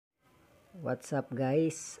What's up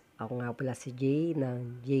guys? Ako nga pala si Jay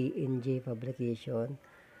ng J&J Fabrication.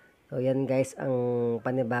 So yan guys ang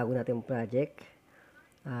panibago nating project.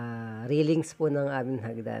 Railings po ng aming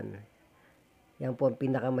hagdan. Yan po ang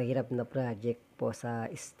pinakamahirap na project po sa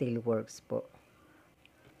steelworks po.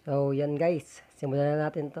 So yan guys, simulan na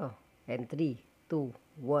natin to. And 3, 2,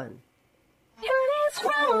 1.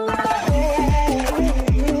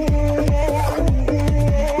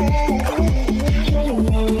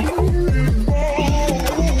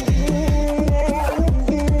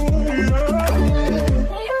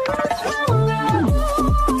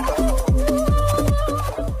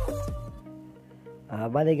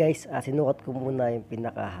 Bali guys, sinukat ko muna yung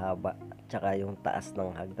pinakahaba tsaka yung taas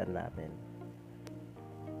ng hagdan natin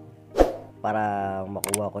para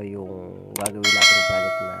makuha ko yung gagawin natin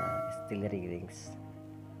project na steel railings.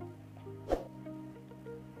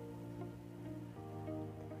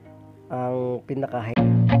 Ang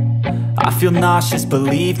I feel nauseous,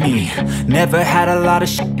 believe me. Never had a lot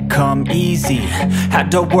of shit come easy.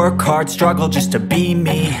 Had to work hard, struggle just to be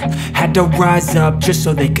me. Had to rise up just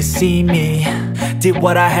so they could see me. Did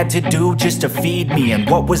what I had to do just to feed me, and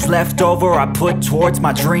what was left over I put towards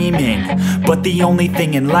my dreaming. But the only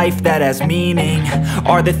thing in life that has meaning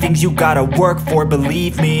are the things you gotta work for,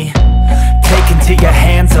 believe me. Take into your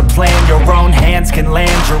hands a plan, your own hands can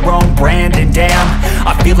land your own brand. And damn,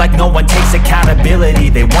 I feel like no one takes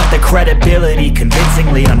accountability. They want the credibility,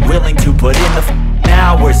 convincingly unwilling to put in the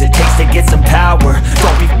hours it takes to get some power.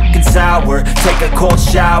 Don't be f***ing sour, take a cold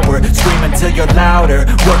shower. Scream until you're louder,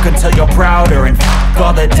 work until you're prouder. And f***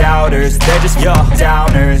 all the doubters, they're just your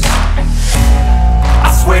downers.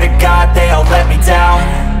 I swear to God they all let me down.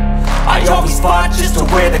 I always fought just to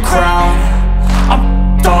wear the crown. I'm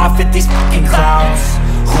off at these fucking clowns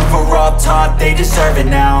who were all taught they deserve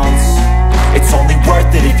an ounce. It's only worth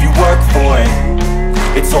it if you work for it.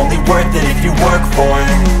 It's only worth it if you work for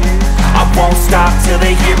it. I won't stop till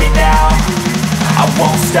they hear me now. I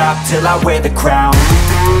won't stop till I wear the crown.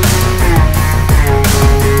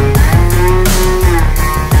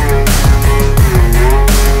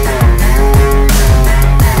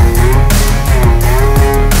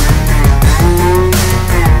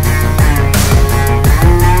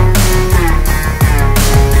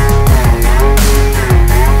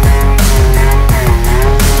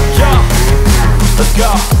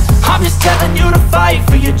 I'm just telling you to fight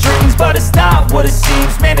for your dreams, but it's not what it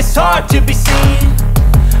seems. Man, it's hard to be seen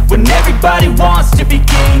when everybody wants to be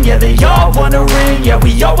king. Yeah, they all wanna ring, yeah, we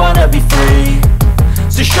all wanna be free.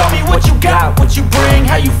 So show me what you got, what you bring,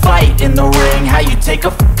 how you fight in the ring, how you take a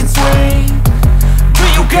fucking swing. Do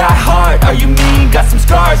you got heart, are you mean? Got some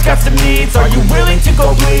scars, got some needs, are you willing to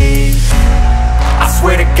go bleed? I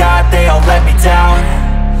swear to God they all let me down.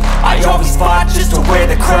 I always fought just to wear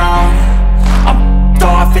the crown. I'm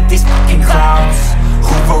off at these fucking clowns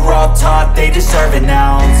who were all taught they deserve an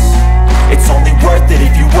ounce. It's only worth it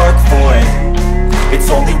if you work for it. It's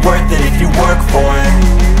only worth it if you work for it.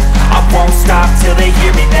 I won't stop till they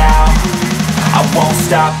hear me now. I won't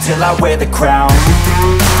stop till I wear the crown.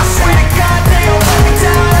 I swear to God they all let me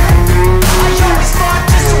down. I always fought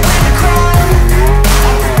just to wear the crown.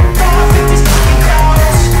 I'm off at these fucking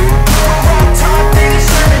clowns who were all taught they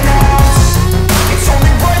deserve an ounce. It's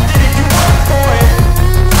only worth it if you work for it.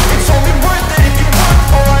 It's only worth it if you work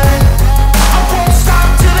for it. I won't stop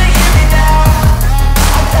till they hear me now.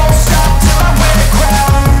 I won't stop till I wear the crown.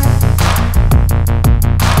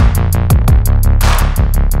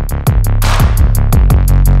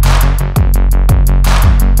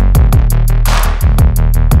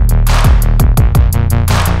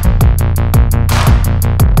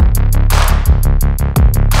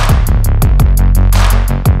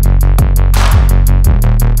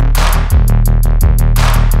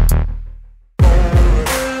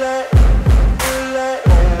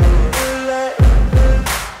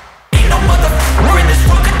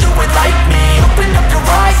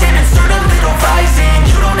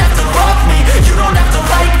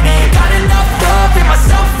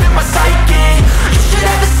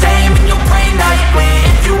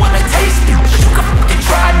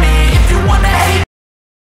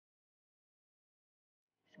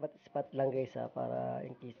 Spot lang guys para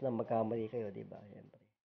in case na magkamali kayo, di ba? Siyempre.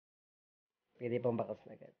 Pwede pang bakas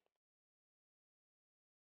na agad.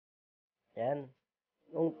 Yan.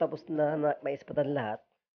 Nung tapos na, maispatan lahat,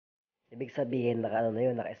 ibig sabihin naka na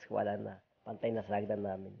yun, naka-eskwala na. Pantay na sa hagdan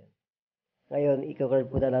namin yun. Ngayon, i-curve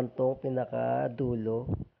ko na lang tong pinaka-dulo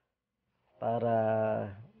para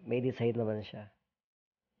may design naman siya.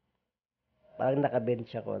 Parang naka-bend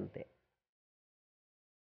siya konti.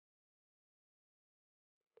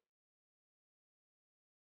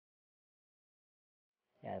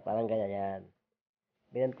 Yan, parang ganyan yan.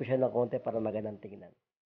 Binan ko siya ng konti para magandang tingnan.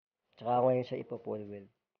 Tsaka ako ngayon siya ipo-full weld.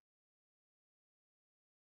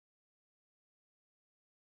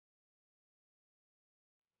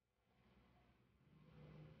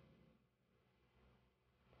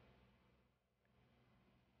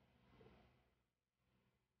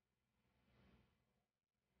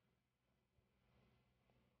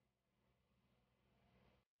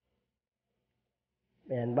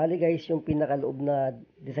 Ayan, bali guys, yung pinakaloob na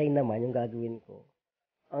design naman, yung gagawin ko.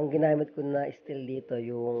 Ang ginamit ko na steel dito,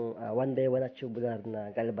 yung 1x1 at tubular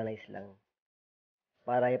na galvanized lang.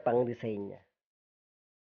 Para ipang design niya.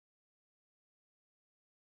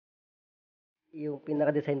 Yung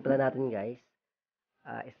pinaka-design pala natin guys,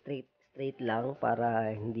 straight lang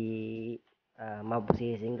para hindi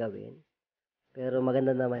mabusising gawin. Pero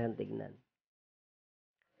maganda naman yung tignan.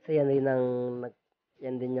 So yan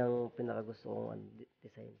din yung pinakagusto kong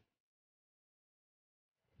design.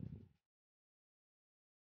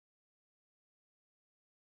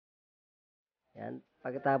 Yan.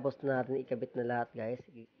 Pagkatapos natin ikabit na lahat guys,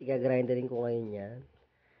 i-grinderin ko ngayon yan.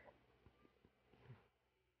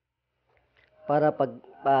 Para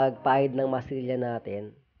pagpahid ng masilya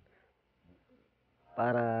natin,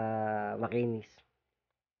 para makinis.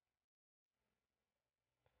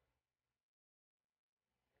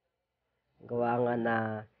 Gawa nga na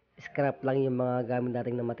scrap lang yung mga gamit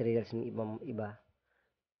natin na materials ng iba.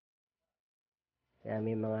 Kaya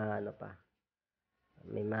may mga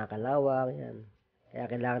may mga kalawang yan. Kaya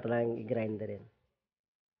kailangan talagang i-grind rin.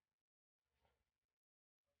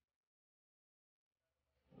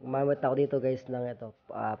 Gumamit ako dito guys ng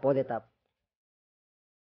polytop.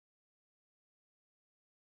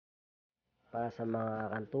 Para sa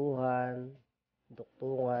mga kantuhan,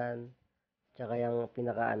 duktungan, tsaka yung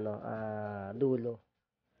dulo.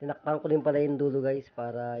 Tinakpan ko rin pala yung dulo guys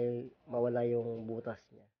para mawala yung butas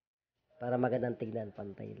niya. Para magandang tignan,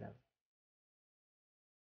 pantay lang.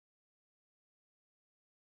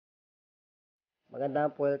 Maganda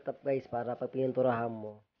ang foil top guys para pag pininturahan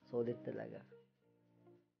mo, solid talaga.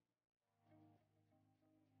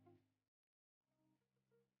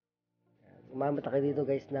 Gumamit ako dito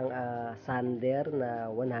guys ng sander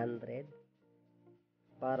na 100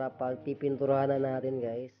 para pag pipinturahan na natin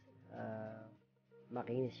guys,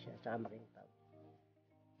 makinis siya, tsaka makintab.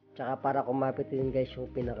 Tsaka para kumapit din guys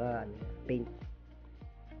yung pinaka paint.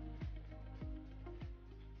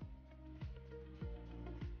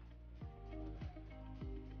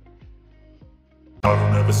 I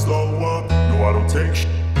don't ever slow up, no I don't take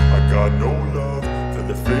shit. I got no love for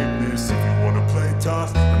the fakeness. If you wanna play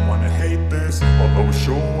tough and wanna hate this, I'll always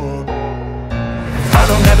show up. I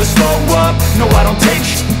don't ever slow up, no I don't take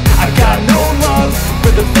shit. I got no love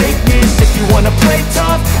for the fakeness. If you wanna play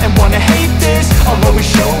tough and wanna hate this, I'll always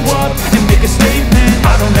show up and make a statement.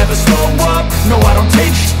 I don't ever slow up, no I don't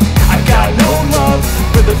take shit. I got no love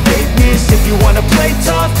for the fakeness. If you wanna play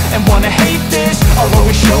tough and wanna hate this, I'll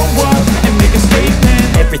always show up and make a statement.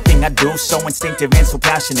 Everything I do so instinctive and so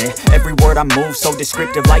passionate. Every word I move so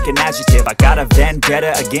descriptive like an adjective. I got a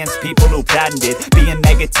vendetta against people who patented being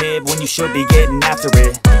negative when you should be getting after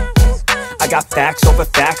it. I got facts over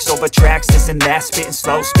tracks, this and that. Spitting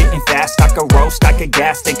slow, spitting fast. I could roast, I could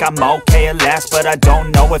gas. Think I'm okay at last, but I don't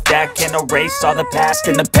know if that can erase all the past.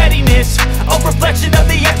 And the pettiness, a reflection of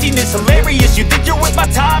the emptiness. Hilarious, you think you're worth my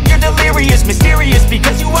time, you're delirious. Mysterious,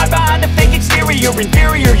 because you hide behind a fake exterior.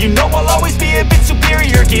 Inferior, you know I'll always be a bit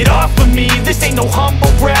superior. Get off of me, this ain't no humble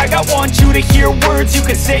brag. I want you to hear words, you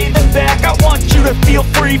can say them back. I want you to feel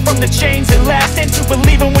free from the chains at last, and to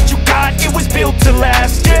believe in what you got, it was built to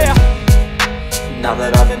last, yeah. Now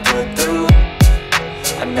that I've been put through,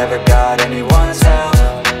 I never got anyone's help.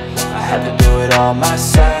 I had to do it all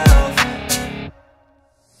myself.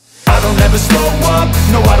 I don't ever slow up,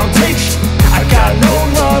 no I don't take shit. I got no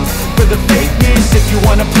love for the fakeness. If you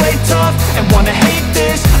wanna play tough and wanna hate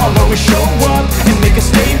this, I'll always show up and make a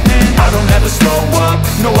statement. I don't ever slow up,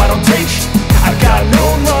 no I don't take shit. I got no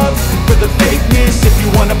love for the fakeness. If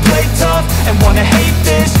you wanna play tough and wanna hate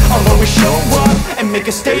this, I'll always show up and make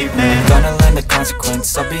a statement. Gonna learn the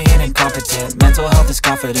consequence of being incompetent. Mental health is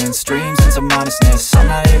confidence, dreams and some honestness. I'm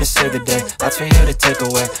not here to save the day, that's for you to take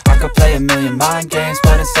away. I could play a million mind games,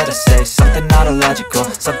 but instead I say something not illogical,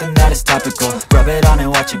 something that is topical. Rub it on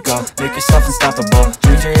and watch it go, make yourself unstoppable.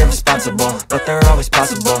 Dreams are irresponsible, but they're always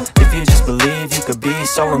possible. If you just believe, you could be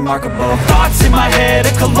so remarkable. Thoughts in my head,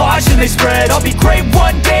 a collage and they spread. I'll be great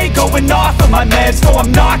one day, going off of my meds. No,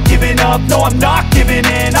 I'm not giving up, no, I'm not giving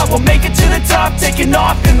in. I will make it to the top, taking taking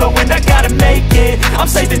off in the wind, I gotta make it. I'm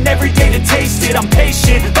saving every day to taste it. I'm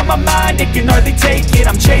patient, but my mind, it can hardly take it.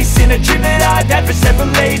 I'm chasing a dream that I've had for several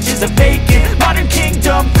ages. A vacant, modern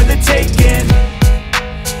kingdom for the taking.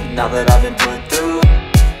 Now that I've been put through,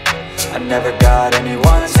 I never got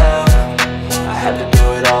anyone's help. I had to do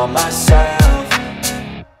it all myself.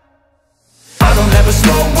 I don't ever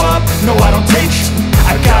slow up, no I don't take sh**.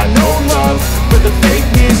 I got no love for the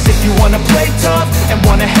fakeness. If you wanna play tough and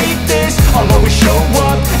wanna hate this, I'll always show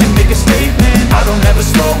up and make a statement. I don't ever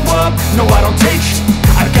slow up, no I don't take sh**.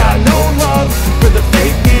 I got no love for the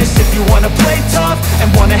fakeness. If you wanna play tough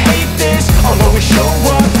and wanna hate this, I'll always show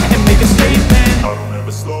up and make a statement. I don't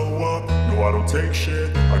ever slow up, no I don't take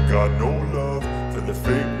shit. I got no love for the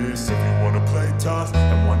fakeness. If you wanna play tough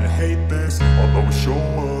and wanna hate this, I'll always show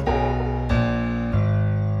up.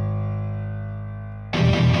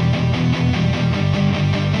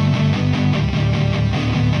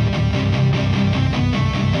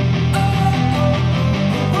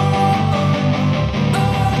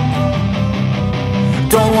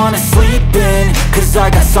 Don't wanna sleep in, cause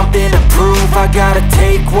I got something to prove. I gotta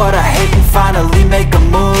take what I hate and finally make a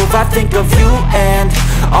move. I think of you and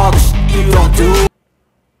all the shit you don't do.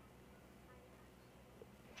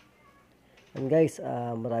 And guys,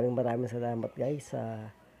 maraming salamat guys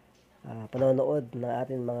sa panonood ng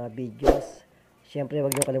ating mga videos. Siyempre,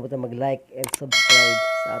 huwag niyo kalimutan mag-like and subscribe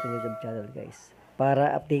sa ating YouTube channel guys,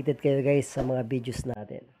 para updated kayo guys sa mga videos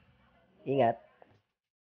natin. Ingat!